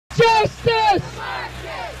Justice!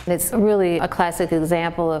 It's really a classic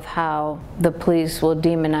example of how the police will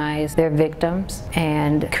demonize their victims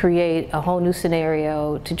and create a whole new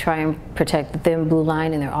scenario to try and protect the thin blue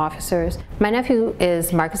line in their officers. My nephew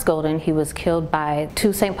is Marcus Golden. He was killed by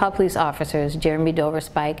two St. Paul police officers, Jeremy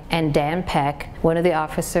Doverspike and Dan Peck. One of the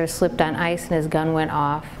officers slipped on ice and his gun went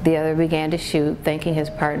off. The other began to shoot, thinking his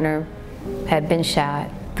partner had been shot.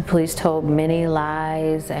 The police told many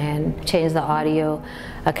lies and changed the audio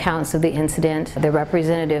accounts of the incident. The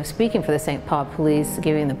representative speaking for the St. Paul Police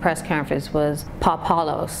giving the press conference was Paul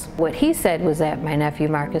Paulos. What he said was that my nephew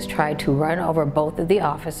Marcus tried to run over both of the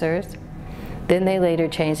officers. Then they later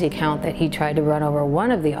changed the account that he tried to run over one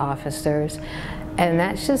of the officers. And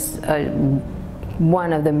that's just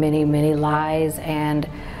one of the many, many lies and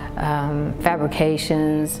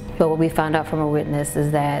fabrications. But what we found out from a witness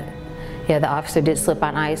is that yeah, the officer did slip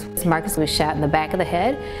on ice. Marcus was shot in the back of the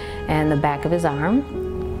head and the back of his arm,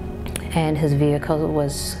 and his vehicle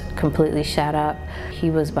was completely shot up.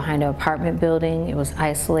 He was behind an apartment building. It was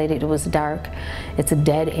isolated. It was dark. It's a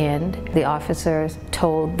dead end. The officers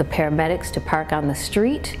told the paramedics to park on the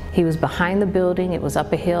street. He was behind the building. It was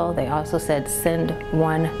up a hill. They also said send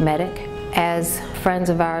one medic. As friends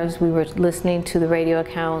of ours, we were listening to the radio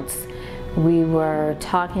accounts. We were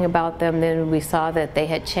talking about them, then we saw that they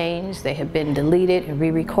had changed, they had been deleted and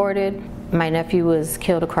re-recorded. My nephew was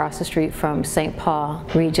killed across the street from St. Paul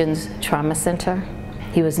Region's Trauma Center.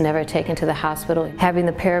 He was never taken to the hospital. Having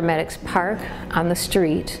the paramedics park on the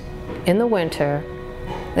street in the winter,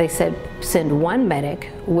 they said send one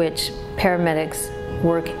medic, which paramedics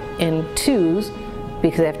work in twos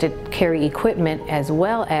because they have to carry equipment as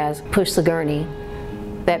well as push the gurney.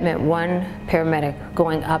 That meant one paramedic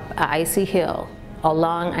going up an icy hill, a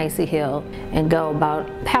long icy hill, and go about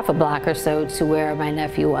half a block or so to where my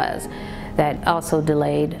nephew was. That also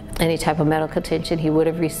delayed any type of medical attention he would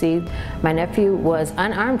have received. My nephew was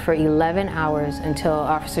unarmed for 11 hours until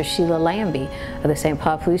Officer Sheila Lambie of the St.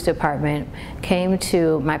 Paul Police Department came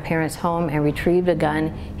to my parents' home and retrieved a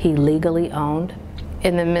gun he legally owned.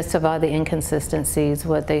 In the midst of all the inconsistencies,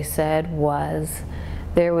 what they said was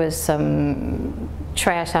there was some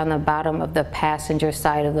trash on the bottom of the passenger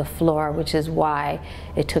side of the floor, which is why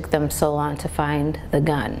it took them so long to find the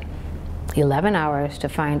gun. 11 hours to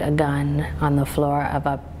find a gun on the floor of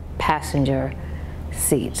a passenger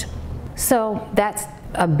seat. So that's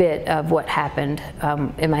a bit of what happened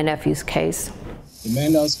in my nephew's case. The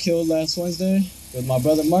man that was killed last Wednesday was my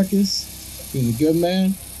brother Marcus. He was a good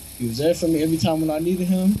man. He was there for me every time when I needed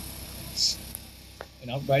him.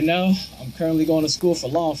 And right now, I'm currently going to school for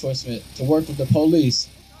law enforcement to work with the police.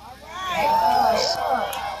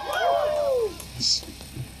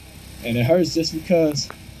 And it hurts just because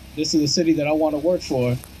this is the city that I want to work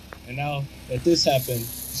for. And now that this happened,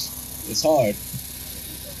 it's hard.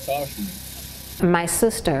 It's hard for me. My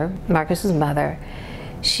sister, Marcus's mother,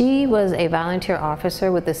 she was a volunteer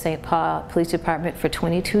officer with the St. Paul Police Department for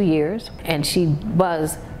 22 years, and she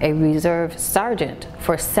was a reserve sergeant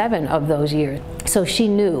for 7 of those years. So she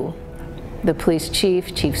knew the police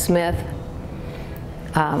chief, Chief Smith,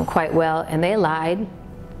 quite well, and they lied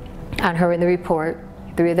on her in the report.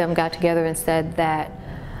 3 of them got together and said that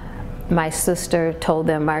my sister told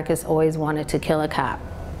them Marcus always wanted to kill a cop.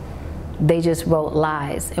 They just wrote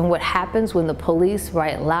lies. And what happens when the police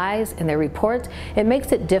write lies in their reports, it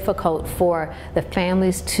makes it difficult for the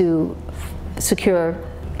families to secure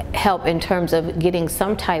help in terms of getting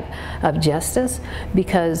some type of justice,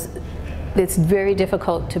 because it's very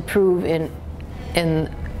difficult to prove in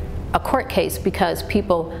a court case because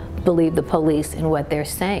people believe the police in what they're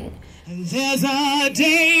saying. There's a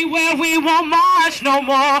day where we won't march no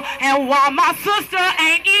more, and while my sister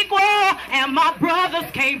ain't equal and my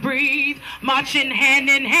brothers can't breathe, marching hand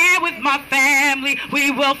in hand with my family,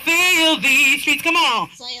 we will feel these streets. Come on.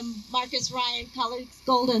 I am Marcus Ryan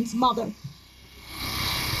Cullars-Golden's mother,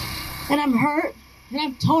 and I'm hurt and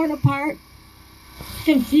I'm torn apart,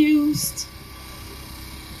 confused.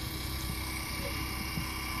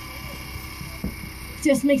 It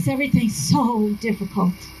just makes everything so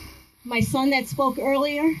difficult. My son that spoke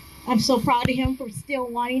earlier, I'm so proud of him for still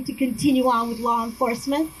wanting to continue on with law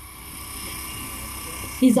enforcement.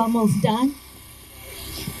 He's almost done.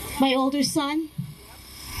 My older son,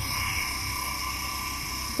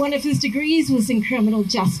 one of his degrees was in criminal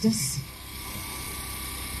justice.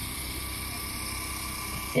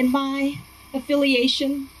 And my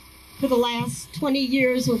affiliation for the last 20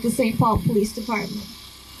 years with the St. Paul Police Department.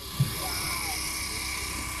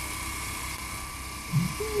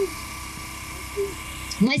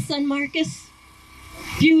 My son Marcus,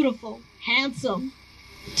 beautiful, handsome,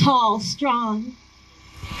 tall, strong,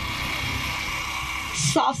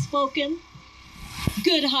 soft-spoken,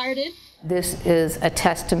 good-hearted. This is a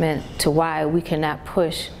testament to why we cannot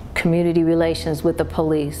push community relations with the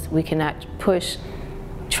police. We cannot push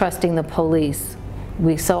trusting the police.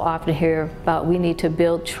 We so often hear about we need to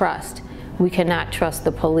build trust. We cannot trust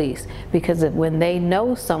the police because when they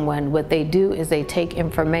know someone, what they do is they take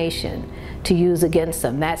information to use against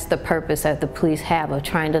them. That's the purpose that the police have of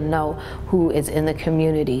trying to know who is in the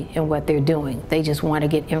community and what they're doing. They just want to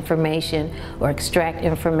get information or extract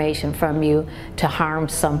information from you to harm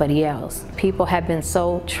somebody else. People have been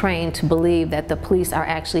so trained to believe that the police are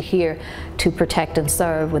actually here to protect and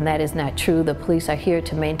serve when that is not true. The police are here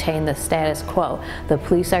to maintain the status quo. The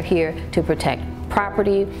police are here to protect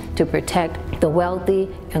property, to protect the wealthy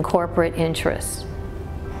and corporate interests.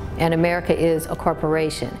 And America is a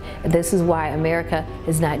corporation. This is why America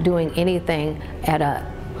is not doing anything at a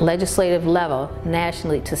legislative level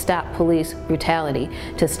nationally to stop police brutality,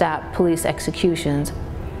 to stop police executions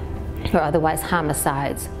or otherwise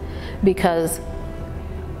homicides, because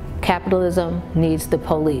capitalism needs the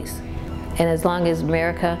police. And as long as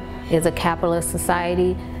America is a capitalist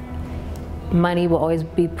society, money will always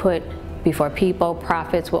be put before people,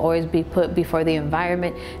 profits will always be put before the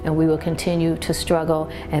environment, and we will continue to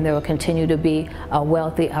struggle, and there will continue to be a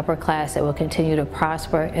wealthy upper class that will continue to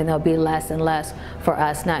prosper, and there'll be less and less for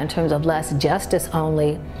us, not in terms of less justice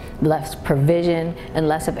only, less provision, and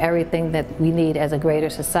less of everything that we need as a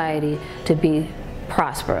greater society to be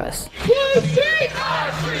prosperous. People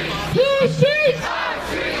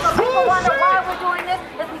wonder why we're doing this.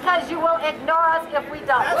 It's because you will ignore us if we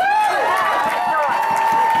don't. Ignore us.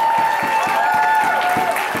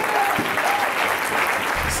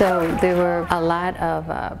 So there were a lot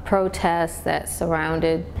of protests that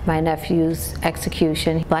surrounded my nephew's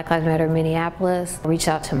execution. Black Lives Matter Minneapolis reached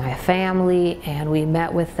out to my family, and we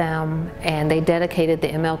met with them, and they dedicated the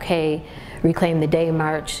MLK Reclaim the Day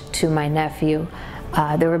March to my nephew.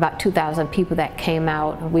 There were about 2,000 people that came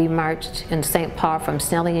out. We marched in St. Paul from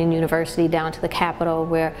Snelling University down to the Capitol,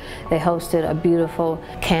 where they hosted a beautiful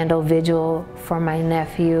candle vigil for my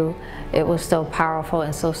nephew. It was so powerful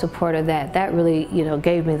and so supportive that really,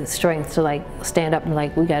 gave me the strength to stand up and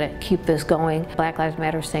we got to keep this going. Black Lives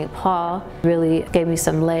Matter St. Paul really gave me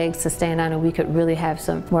some legs to stand on, and we could really have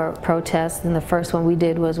some more protests. And the first one we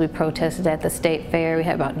did was we protested at the State Fair. We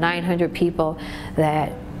had about 900 people.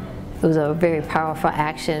 It was a very powerful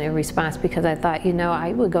action in response, because I thought,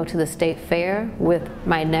 I would go to the State Fair with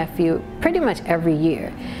my nephew pretty much every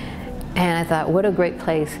year. And I thought, what a great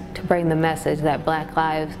place to bring the message that Black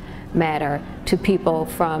Lives Matter to people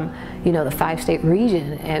from, the 5-state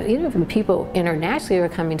region, and even from people internationally who are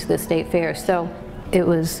coming to the State Fair. So it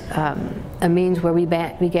was a means where we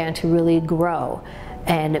began to really grow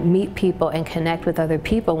and meet people and connect with other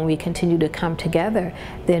people when we continue to come together.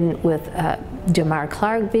 Then with Jamar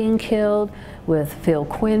Clark being killed, with Phil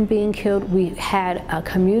Quinn being killed, we had a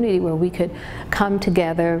community where we could come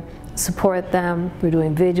together, support them. We're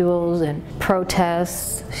doing vigils and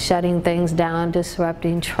protests, shutting things down,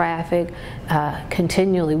 disrupting traffic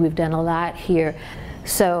continually. We've done a lot here.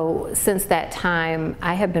 So since that time,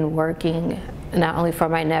 I have been working not only for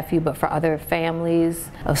my nephew, but for other families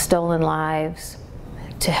of stolen lives,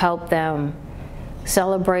 to help them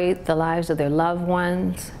celebrate the lives of their loved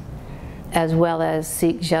ones, as well as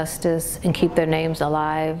seek justice and keep their names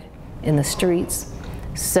alive in the streets.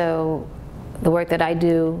 So the work that I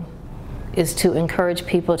do is to encourage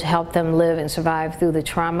people to help them live and survive through the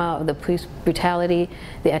trauma of the police brutality,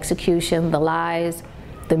 the execution, the lies,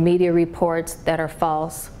 the media reports that are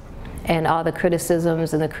false, and all the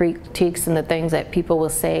criticisms and the critiques and the things that people will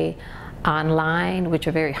say online, which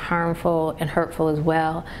are very harmful and hurtful as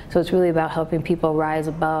well. So it's really about helping people rise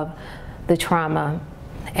above the trauma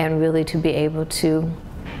and really to be able to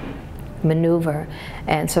maneuver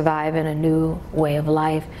and survive in a new way of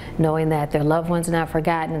life, knowing that their loved ones are not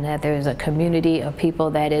forgotten, and that there is a community of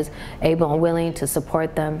people that is able and willing to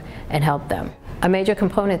support them and help them. A major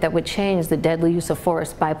component that would change the deadly use of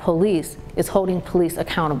force by police is holding police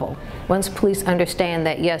accountable. Once police understand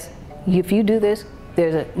that, yes, if you do this,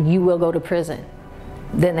 you will go to prison,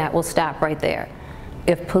 then that will stop right there.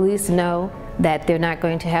 If police know that they're not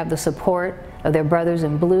going to have the support of their brothers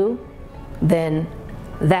in blue, then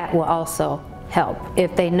that will also help.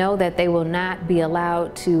 If they know that they will not be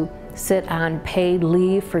allowed to sit on paid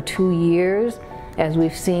leave for 2 years, as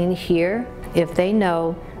we've seen here, if they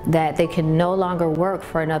know that they can no longer work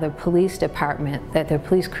for another police department, that their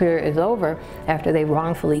police career is over after they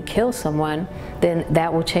wrongfully kill someone, then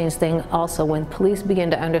that will change things also. When police begin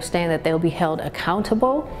to understand that they'll be held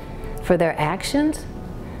accountable for their actions,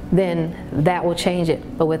 then that will change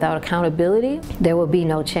it. But without accountability, there will be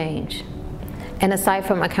no change. And aside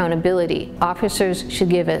from accountability, officers should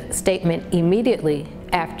give a statement immediately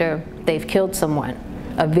after they've killed someone.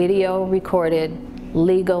 A video recorded,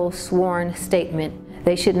 legal, sworn statement.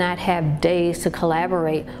 They should not have days to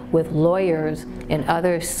collaborate with lawyers and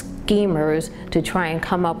other schemers to try and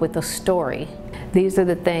come up with a story. These are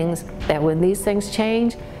the things that when these things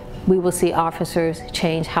change, we will see officers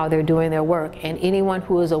change how they're doing their work. And anyone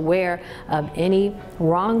who is aware of any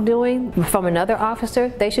wrongdoing from another officer,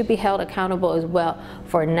 they should be held accountable as well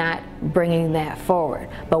for not bringing that forward.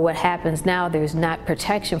 But what happens now, there's not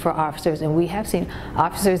protection for officers, and we have seen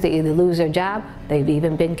officers that either lose their job, they've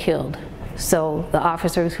even been killed. So the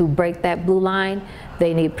officers who break that blue line,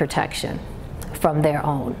 they need protection from their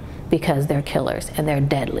own, because they're killers and they're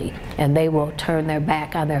deadly, and they will turn their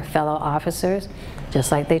back on their fellow officers just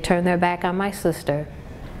like they turned their back on my sister,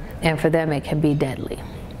 and for them it can be deadly.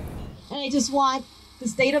 And I just want the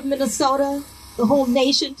state of Minnesota, the whole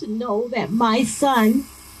nation, to know that my son,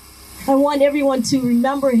 I want everyone to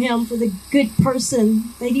remember him for the good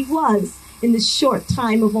person that he was in the short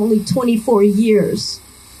time of only 24 years.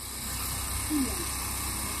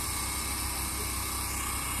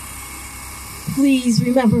 Please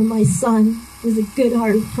remember my son was a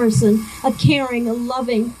good-hearted person, a caring, a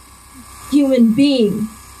loving human being.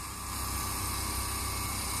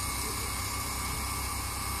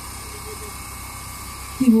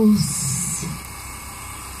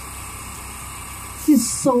 He's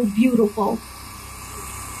so beautiful,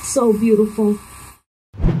 so beautiful.